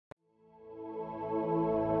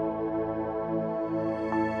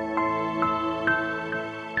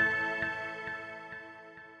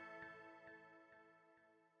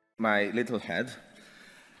my little head.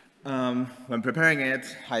 When preparing it,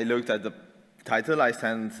 I looked at the title I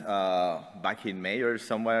sent back in May or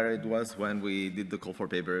somewhere it was when we did the call for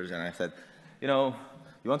papers, and I said, you know,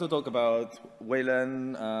 you want to talk about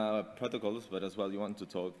Wayland protocols, but as well you want to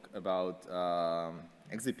talk about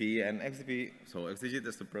XDP and XDP. So XDG,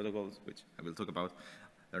 that's the protocols which I will talk about.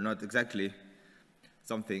 They're not exactly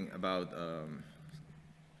something about,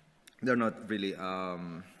 they're not really a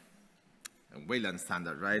Wayland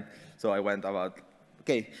standard, right? So I went about,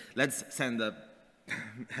 okay, let's send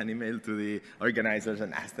an email to the organizers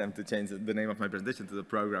and ask them to change the name of my presentation to the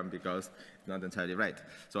program because it's not entirely right.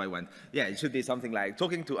 So I went, yeah, it should be something like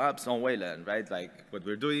talking to apps on Wayland, right? Like what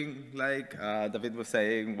we're doing, like David was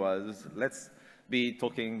saying, was let's be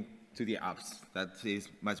talking to the apps. That is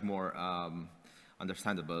much more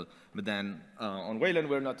understandable. But then on Wayland,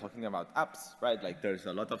 we're not talking about apps, right? Like there's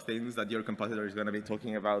a lot of things that your compositor is going to be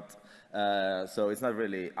talking about. So it's not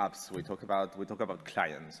really apps we talk about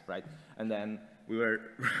clients, right? And then we were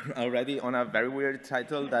already on a very weird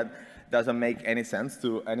title that doesn't make any sense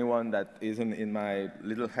to anyone that isn't in my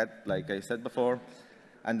little head, like I said before.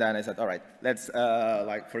 And then I said, all right, let's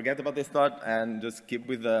like forget about this thought and just keep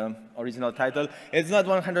with the original title. It's not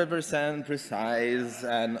 100% precise,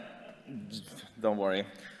 and don't worry.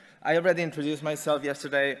 I already introduced myself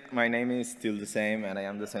yesterday. My name is still the same, and I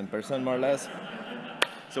am the same person, more or less.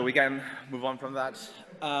 So we can move on from that.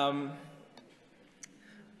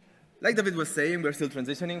 Like David was saying, we're still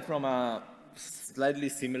transitioning from a slightly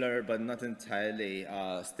similar but not entirely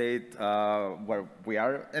state where we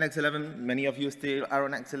are in X11. Many of you still are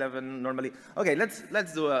on X11 normally. Okay,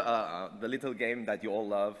 let's do the little game that you all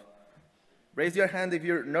love. Raise your hand if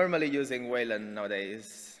you're normally using Wayland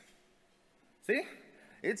nowadays. See?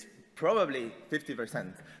 It's probably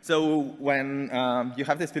 50%. So when you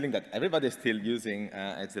have this feeling that everybody's still using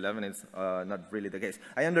X11, it's not really the case.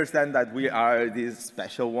 I understand that we are these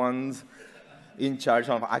special ones in charge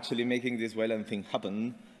of actually making this Wayland thing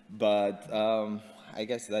happen, but I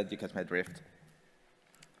guess that you catch my drift.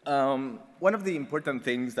 One of the important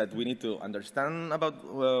things that we need to understand about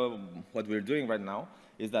what we're doing right now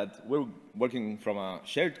is that we're working from a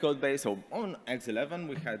shared code base. So on X11,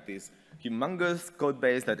 we had this humongous code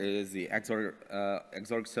base that is the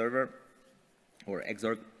Xorg server, or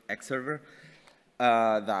Xorg X server,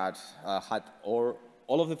 that had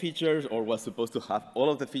all of the features, or was supposed to have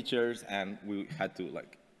all of the features, and we had to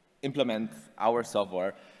like implement our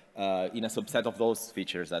software in a subset of those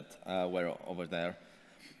features that were over there.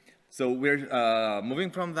 So we're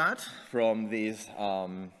moving from that, from this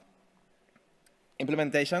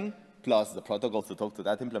implementation plus the protocols to talk to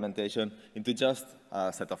that implementation into just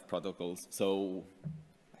a set of protocols. So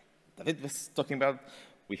David was talking about,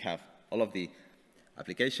 we have all of the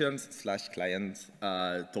applications/clients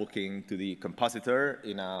talking to the compositor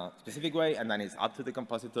in a specific way, and then it's up to the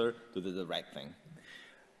compositor to do the right thing.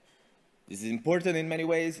 This is important in many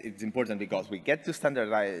ways. It's important because we get to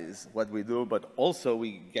standardize what we do, but also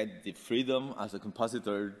we get the freedom as a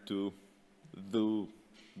compositor to do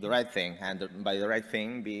the right thing, and by the right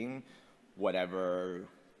thing being whatever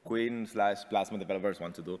Queen/Plasma developers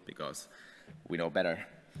want to do, because we know better.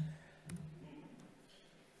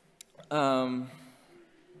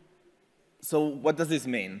 So what does this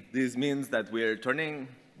mean? This means that we're turning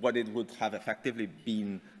what it would have effectively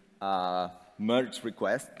been a merge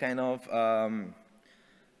request kind of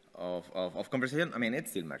conversation. I mean,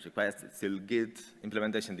 it's still merge request, it's still Git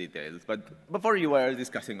implementation details. But before you were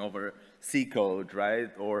discussing over C code,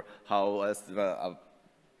 right? Or how a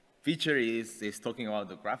feature is talking about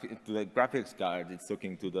the graphics card, it's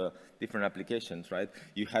talking to the different applications, right?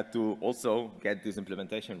 You had to also get this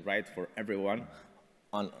implementation right for everyone.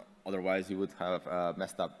 Otherwise, you would have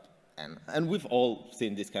messed up. And we've all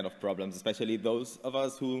seen these kind of problems, especially those of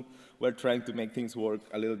us who were trying to make things work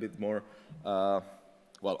a little bit more,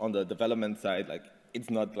 well, on the development side. Like,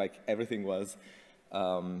 it's not like everything was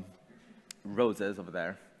roses over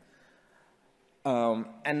there.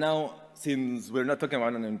 And now, since we're not talking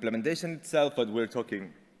about an implementation itself, but we're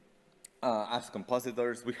talking as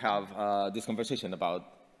compositors, we have this conversation about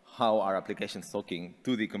how our application is talking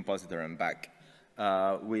to the compositor and back.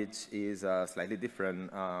 Which is a slightly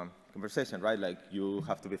different conversation, right? Like, you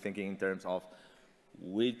have to be thinking in terms of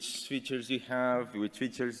which features you have, which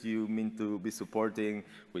features you mean to be supporting,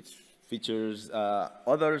 which features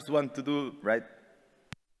others want to do, right?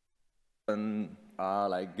 And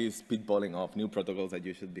like this spitballing of new protocols that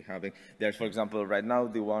you should be having. There's, for example, right now,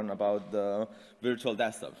 the one about the virtual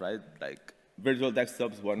desktops, right? Like, virtual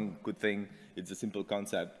desktops, one could think it's a simple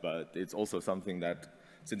concept, but it's also something that,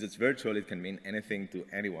 since it's virtual, it can mean anything to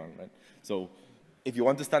anyone, right? So if you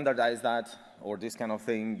want to standardize that or this kind of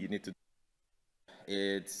thing, you need to.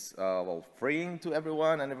 It's well, freeing to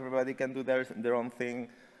everyone, and everybody can do their own thing,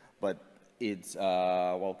 but it's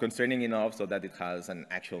well, constraining enough so that it has an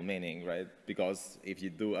actual meaning, right? Because if you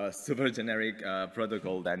do a super generic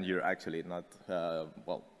protocol, then you're actually not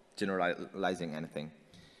well, generalizing anything.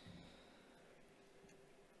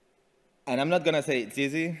 And I'm not gonna say it's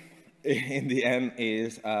easy. In the end,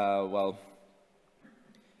 is well,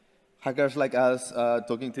 hackers like us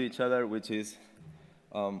talking to each other, which is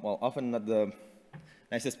well, often not the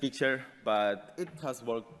nicest picture, but it has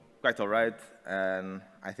worked quite all right, and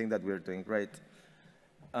I think that we're doing great.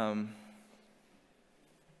 Why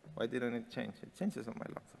didn't it change? It changes on my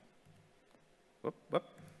laptop. Whoop, whoop.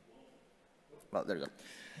 Well, there you go.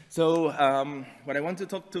 So what I want to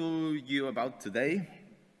talk to you about today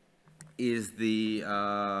is the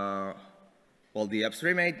well, the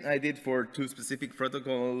upstream I did for 2 specific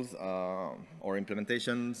protocols or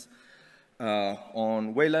implementations.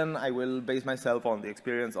 On Wayland, I will base myself on the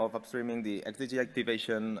experience of upstreaming the XDG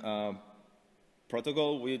activation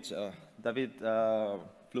protocol, which David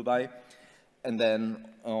flew by. And then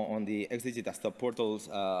on the XDG desktop portals,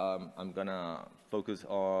 I'm going to focus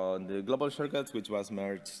on the global shortcuts, which was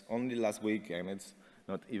merged only last week, and it's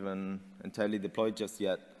not even entirely deployed just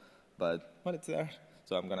yet. But well, it's there,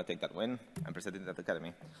 so I'm going to take that win and present it at the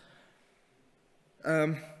Academy.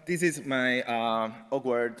 This is my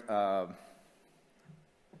awkward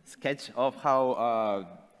sketch of how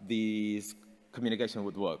this communication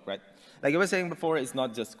would work, right? Like I was saying before, it's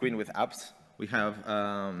not just Queen with apps. We have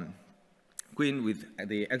Queen with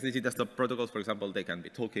the XDG desktop protocols, for example. They can be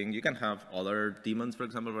talking. You can have other daemons, for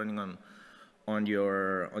example, running on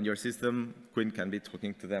your system. Queen can be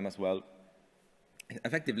talking to them as well.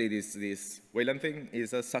 Effectively, this Wayland thing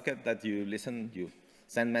is a socket that you listen, you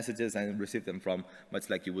send messages and receive them from, much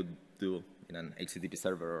like you would do in an HTTP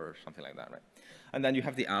server or something like that, right? And then you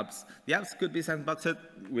have the apps. The apps could be sandboxed,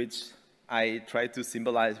 which I try to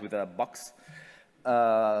symbolize with a box,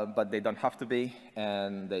 but they don't have to be,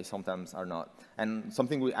 and they sometimes are not. And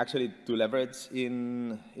something we actually do leverage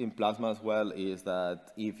in Plasma as well is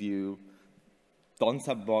that if you don't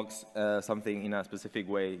sandbox something in a specific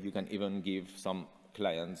way, you can even give some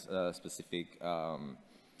clients specific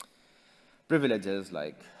privileges,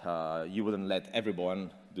 like you wouldn't let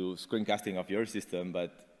everyone do screencasting of your system,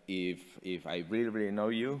 but if I really, really know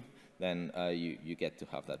you, then you get to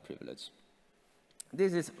have that privilege.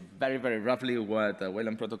 This is very, very roughly what a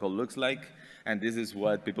Wayland protocol looks like, and this is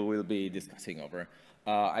what people will be discussing over.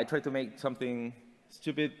 I try to make something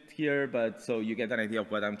stupid here, but so you get an idea of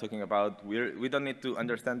what I'm talking about. We don't need to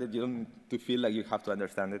understand it. You don't need to feel like you have to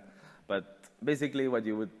understand it. But basically, what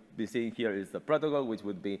you would be seeing here is the protocol, which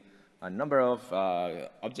would be a number of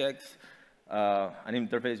objects, an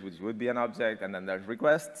interface, which would be an object, and then there's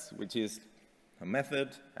requests, which is a method,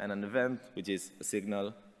 and an event, which is a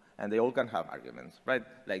signal, and they all can have arguments, right?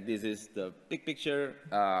 Like this is the big picture.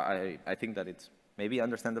 I think that it's maybe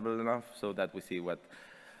understandable enough so that we see what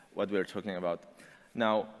we're talking about.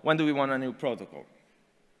 Now, when do we want a new protocol?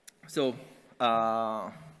 So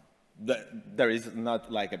there is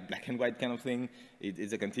not like a black and white kind of thing. It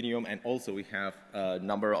is a continuum, and also we have a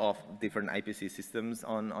number of different IPC systems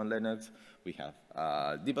on Linux. We have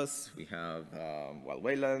dbus, we have well,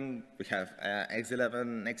 Wayland, we have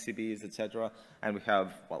X11, XCPs, etc., and we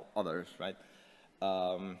have, well, others, right?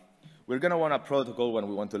 We're going to want a protocol when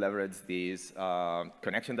we want to leverage this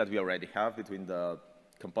connection that we already have between the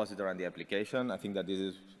compositor and the application. I think that this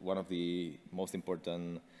is one of the most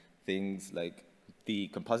important things. Like, the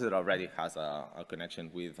compositor already has a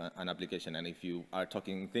connection with an application, and if you are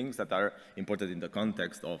talking things that are important in the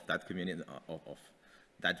context of that community, of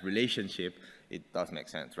that relationship, it does make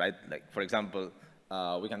sense, right? Like, for example,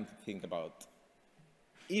 we can think about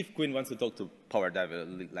if Queen wants to talk to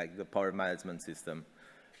PowerDevil, like the power management system,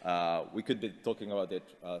 we could be talking about it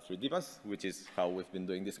through dbus, which is how we've been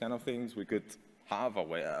doing these kind of things. We could have a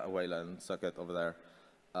Wayland socket over there.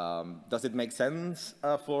 Does it make sense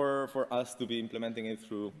for us to be implementing it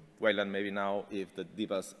through Wayland maybe now if the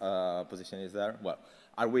dbus position is there? Well,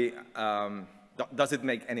 are we, does it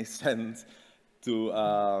make any sense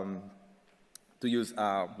to use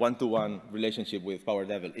a one-to-one relationship with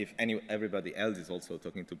PowerDevil if everybody else is also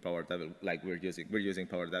talking to PowerDevil, like we're using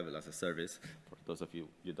PowerDevil as a service, for those of you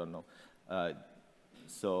don't know.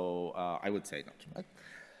 So I would say not,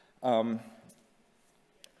 right?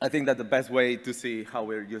 I think that the best way to see how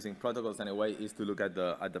we're using protocols anyway is to look at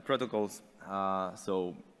the protocols.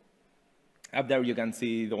 So up there you can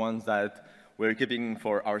see the ones that we're keeping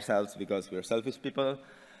for ourselves because we're selfish people.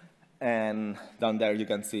 And down there you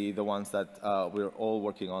can see the ones that we're all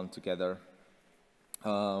working on together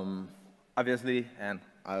Obviously, and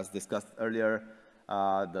as discussed earlier,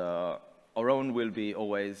 our own will be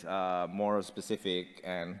always more specific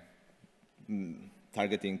and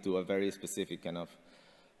targeting to a very specific kind of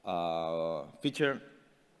feature.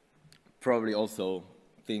 Probably also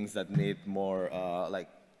things that need more like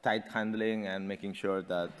tight handling and making sure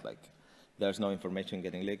that there's no information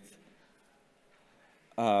getting leaked.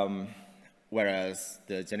 Whereas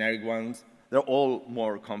the generic ones, they're all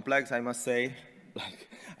more complex, I must say. Like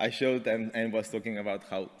I showed and was talking about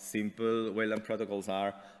how simple Wayland protocols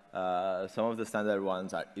are. Some of the standard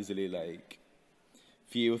ones are easily like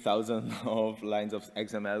few thousand of lines of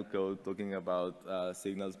XML code talking about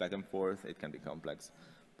signals back and forth. It can be complex,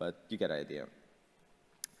 but you get the idea.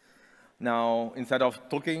 Now, instead of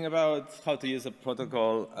talking about how to use a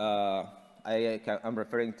protocol, I'm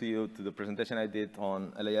referring to you to the presentation I did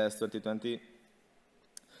on LAS 2020.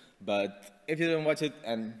 But if you don't watch it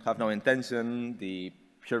and have no intention, the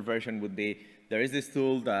short version would be, there is this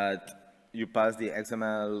tool that you pass the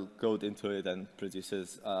XML code into it and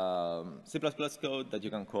produces C++ code that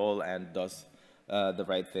you can call and does the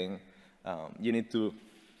right thing. You need to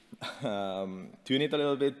tune it a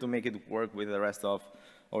little bit to make it work with the rest of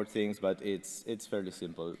our things, but it's fairly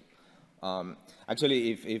simple.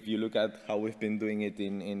 Actually, if you look at how we've been doing it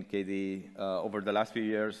in KD over the last few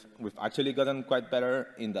years, we've actually gotten quite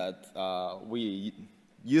better in that we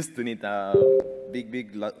used to need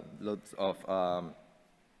big loads of,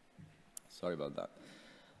 sorry about that,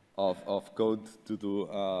 of code to do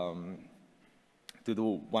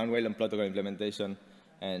one Wayland protocol implementation,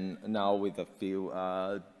 and now with a few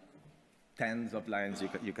tens of lines,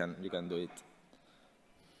 you can do it.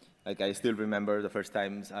 Like I still remember the first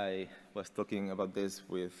times I was talking about this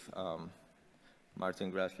with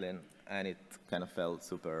Martin Graslin, and it kind of felt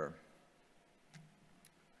super,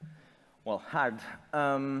 well, hard.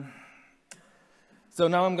 So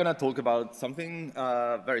now I'm going to talk about something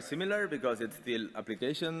very similar because it's still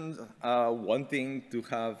applications wanting to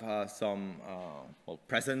have some well,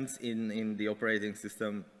 presence in the operating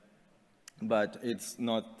system, but it's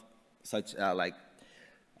not such like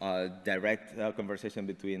direct conversation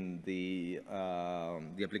between the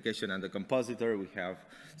application and the compositor. We have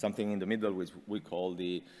something in the middle which we call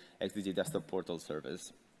the XDG Desktop Portal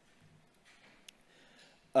Service.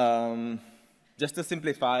 Just to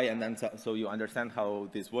simplify, and then so you understand how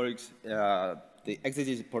this works, the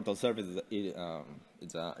XDG Portal Service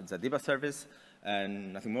it's a debug service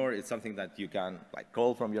and nothing more. It's something that you can like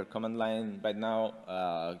call from your command line right now.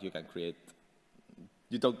 You can create.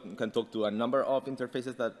 You can talk to a number of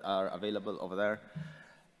interfaces that are available over there.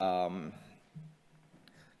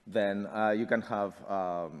 Then you can have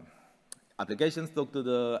applications talk to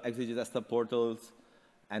the XDG desktop portals,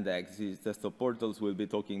 and the XDG desktop portals will be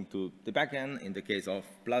talking to the backend. In the case of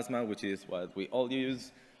Plasma, which is what we all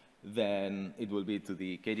use, then it will be to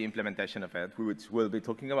the KD implementation of it, which will be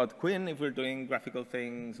talking about Quinn if we're doing graphical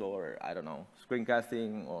things, or I don't know,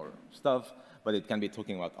 screencasting or stuff. But it can be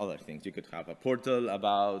talking about other things. You could have a portal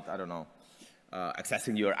about, I don't know,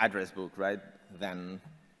 accessing your address book, right? Then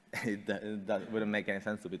that wouldn't make any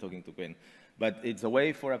sense to be talking to Quinn. But it's a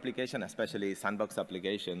way for application, especially sandbox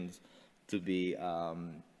applications, to be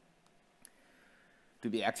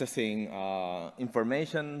accessing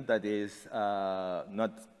information that is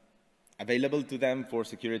not available to them for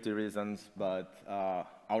security reasons, but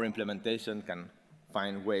our implementation can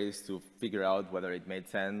find ways to figure out whether it made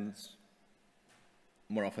sense,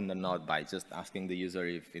 more often than not, by just asking the user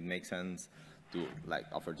if it makes sense to like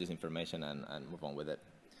offer this information and move on with it.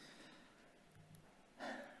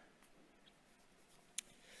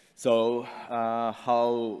 So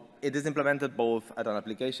how it is implemented both at an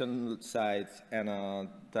application side and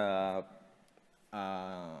the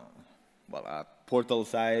well, a portal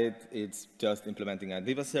side, it's just implementing a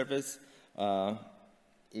debug service. I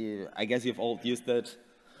guess you've all used it.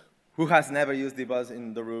 Who has never used debug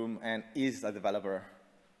in the room and is a developer?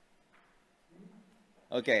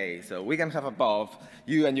 Okay, so we can have a both,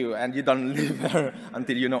 you, and you don't live there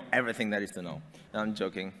until you know everything there is to know. I'm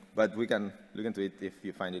joking, but we can look into it if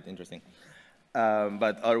you find it interesting.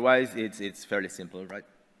 But otherwise, it's fairly simple, right?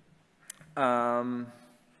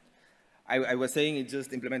 I was saying it's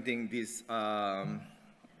just implementing this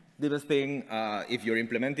debug thing. If you're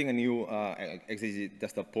implementing a new XDG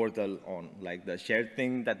desktop portal on like the shared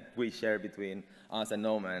thing that we share between us and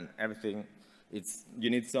GNOME and everything, you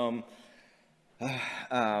need some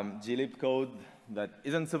glib code that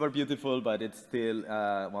isn't super beautiful, but it's still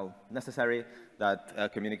well necessary,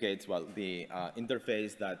 that communicates well the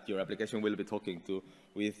interface that your application will be talking to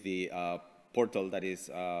with the portal that is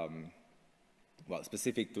well,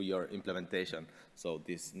 specific to your implementation. So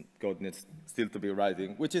this code needs still to be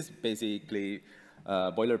writing, which is basically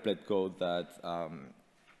boilerplate code that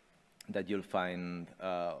that you'll find,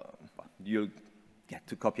 you'll get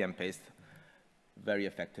to copy and paste very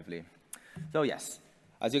effectively. So yes,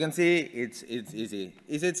 as you can see, it's easy.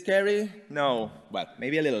 Is it scary? No. Well,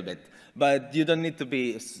 maybe a little bit. But you don't need to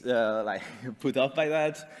be like put off by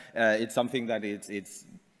that. It's something that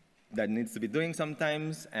that needs to be doing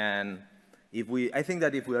sometimes. And I think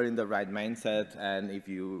that if we are in the right mindset and if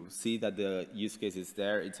you see that the use case is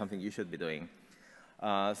there, it's something you should be doing.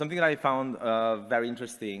 Something that I found very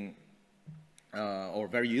interesting or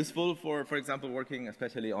very useful for example, working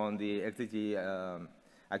especially on the XDG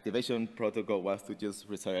activation protocol was to just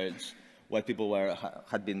research what people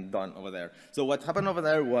had been done over there. So what happened over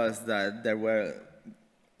there was that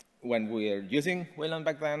when we were using Wayland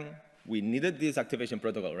back then, we needed this activation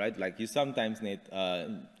protocol, right? Like you sometimes need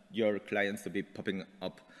your clients to be popping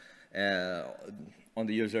up on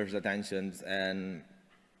the user's attentions, and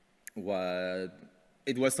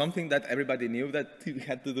it was something that everybody knew that we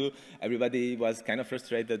had to do. Everybody was kind of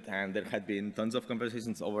frustrated, and there had been tons of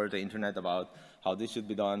conversations over the internet about how this should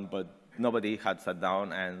be done, but nobody had sat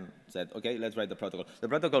down and said, okay, let's write the protocol. The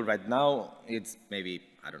protocol right now, it's maybe,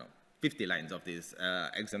 I don't know, 50 lines of this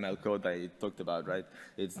XML code that I talked about, right?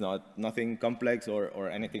 It's nothing complex or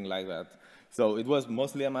anything like that. So it was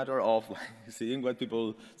mostly a matter of like, seeing what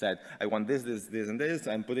people said. I want this, this, this, and this,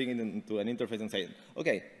 and putting it into an interface and saying,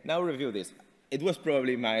 okay, now review this. It was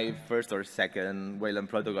probably my first or second Wayland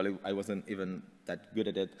protocol. I wasn't even that good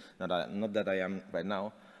at it, not that I am right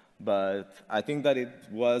now. But I think that it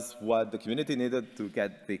was what the community needed to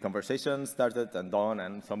get the conversation started and done,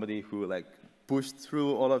 and somebody who like pushed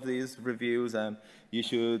through all of these reviews, and you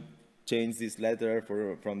should change this letter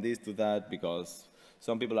from this to that because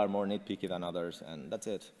some people are more nitpicky than others, and that's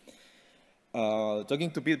it.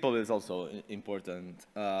 Talking to people is also important.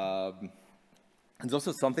 It's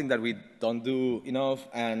also something that we don't do enough,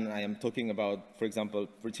 and I am talking about, for example,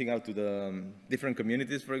 reaching out to the different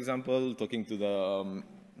communities, for example, talking to the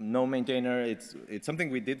no maintainer. It's something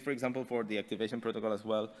we did, for example, for the activation protocol as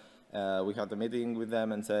well. We had a meeting with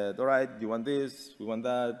them and said, all right, you want this, we want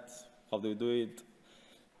that, how do we do it?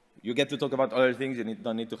 You get to talk about other things. You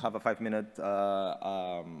don't need to have a 5-minute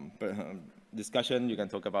discussion. You can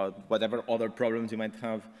talk about whatever other problems you might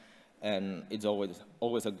have. And it's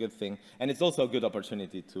always a good thing. And it's also a good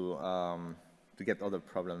opportunity to get other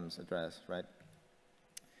problems addressed, right?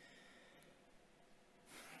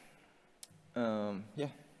 Yeah,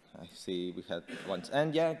 I see we had once.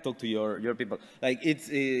 And yeah, talk to your people. Like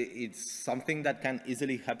it's something that can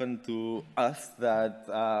easily happen to us that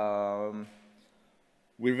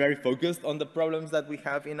we're very focused on the problems that we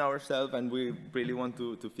have in ourselves, and we really want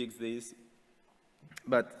to fix these.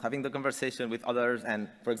 But having the conversation with others, and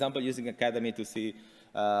for example, using Academy to see,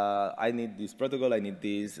 I need this protocol, I need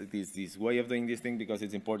this way of doing this thing because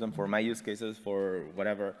it's important for my use cases, for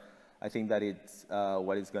whatever. I think that it's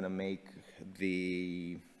what is going to make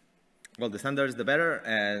the standards the better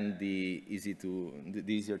and the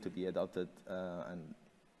easier to be adopted.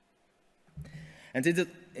 And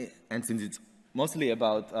since it's mostly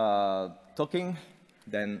about talking,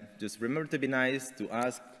 then just remember to be nice, to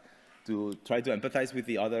ask, to try to empathize with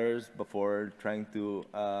the others before trying to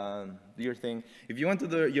do your thing. If you want to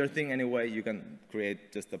do your thing anyway, you can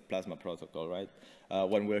create just a Plasma protocol, right?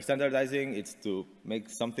 When we're standardizing, it's to make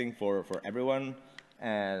something for everyone,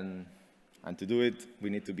 and to do it, we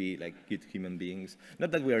need to be like good human beings.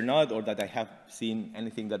 Not that we are not, or that I have seen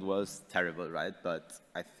anything that was terrible, right? But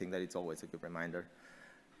I think that it's always a good reminder.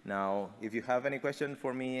 Now, if you have any question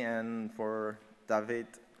for me and for David,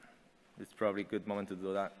 it's probably a good moment to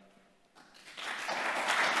do that.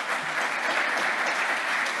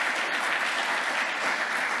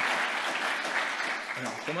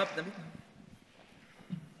 Come up, David.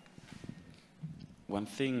 One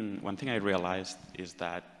thing I realized is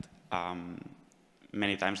that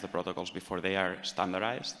many times the protocols, before they are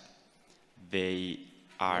standardized, they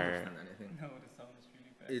are... I don't understand anything. No, the sound is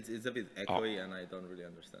really bad. It's a bit echoey, and I don't really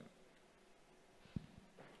understand.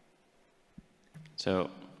 So,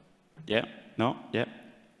 yeah? No? Yeah?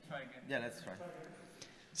 Try again. Yeah, let's try.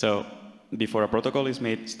 So, before a protocol is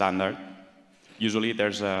made standard, usually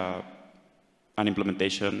there's an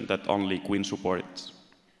implementation that only Queen supports.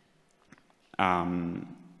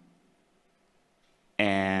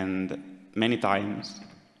 And many times,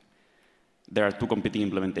 there are 2 competing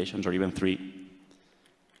implementations, or even 3.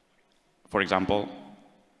 For example,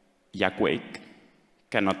 Wake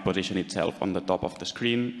cannot position itself on the top of the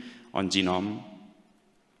screen on Genome,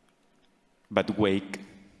 but Wake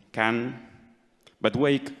can But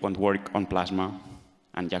Wake won't work on Plasma,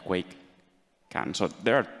 and Wake can. So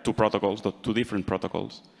there are two protocols, two different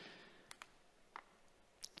protocols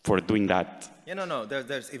for doing that. Yeah, no,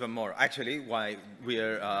 there's even more. Actually, why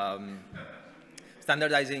we're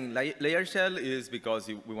standardizing layer shell is because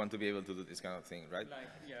we want to be able to do this kind of thing, right?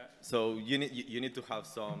 So you need to have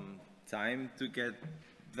some time to get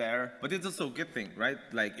there, but it's also a good thing, right?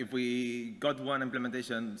 Like if we got one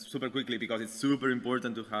implementation super quickly because it's super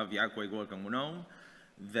important to have Wake work on GNOME,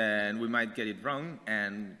 then we might get it wrong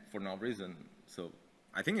and for no reason. So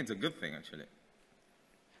I think it's a good thing, actually.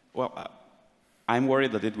 Well, I'm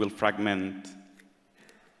worried that it will fragment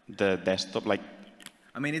the desktop.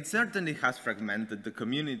 I mean, it certainly has fragmented the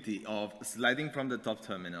community of sliding from the top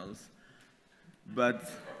terminals, but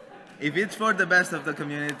if it's for the best of the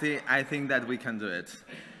community, I think that we can do it.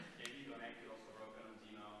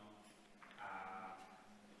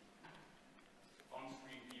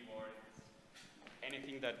 On-screen keyboards,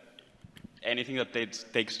 anything that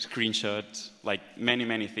takes screenshots, like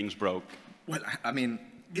many things broke. Well, I mean,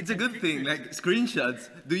 it's a good thing, like screenshots.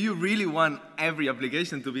 Do you really want every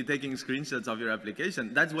application to be taking screenshots of your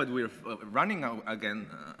application? That's what we're running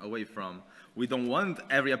away from. We don't want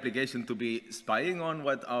every application to be spying on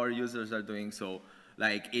what our users are doing. So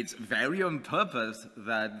like, it's very on purpose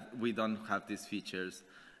that we don't have these features.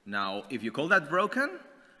 Now, if you call that broken,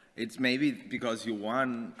 it's maybe because you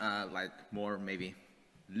want like more maybe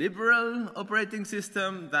liberal operating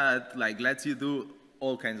system that like lets you do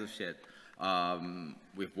all kinds of shit.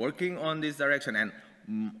 We're working on this direction, and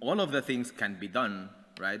all of the things can be done,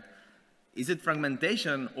 right? Is it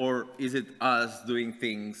fragmentation, or is it us doing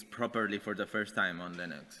things properly for the first time on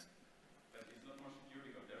Linux? But it's not more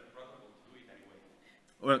security, but there's a protocol to do it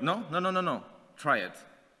Well, anyway. no. Try it.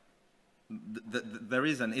 The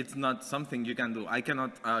reason it's not something you can do.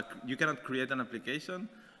 You cannot create an application,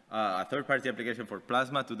 a third-party application for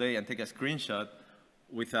Plasma today, and take a screenshot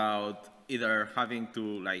without either having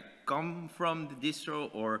to like come from the distro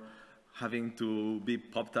or having to be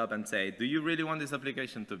popped up and say, do you really want this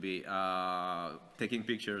application to be taking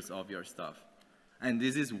pictures of your stuff? And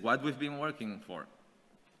this is what we've been working for.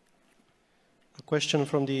 A question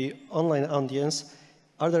from the online audience.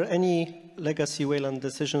 Are there any legacy Wayland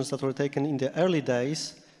decisions that were taken in the early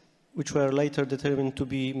days which were later determined to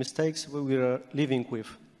be mistakes we are living with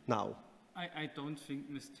now? I don't think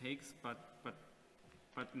mistakes, but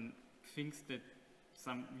things that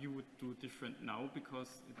you would do different now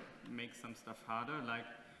because it makes some stuff harder. Like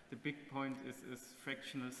the big point is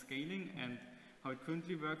fractional scaling, and how it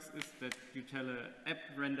currently works is that you tell an app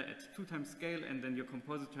render at 2x scale, and then your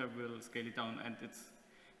compositor will scale it down. And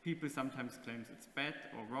people sometimes claim it's bad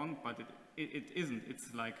or wrong, but it isn't.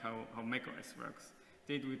 It's like how macOS works.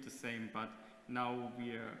 They do it the same, but now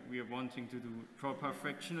we are wanting to do proper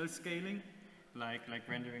fractional scaling, like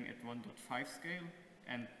rendering at 1.5 scale,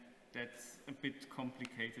 and that's a bit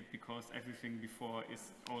complicated because everything before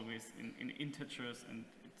is always in integers, and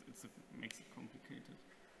it makes it complicated.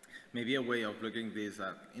 Maybe a way of looking at this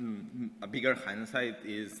in a bigger hindsight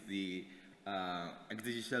is the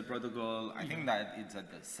XDigital protocol. I think that it's at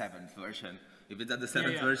the 7th version. If it's at the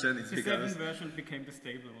 7th version, it's because... The 7th version became the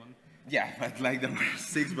stable one. Yeah, but like there were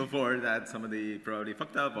 6 before that somebody probably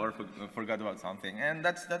fucked up or forgot about something. And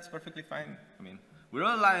that's perfectly fine. I mean, we're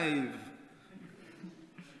all alive.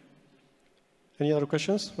 Any other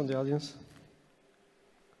questions from the audience?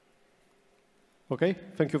 Okay,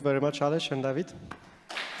 thank you very much, Aleš and David.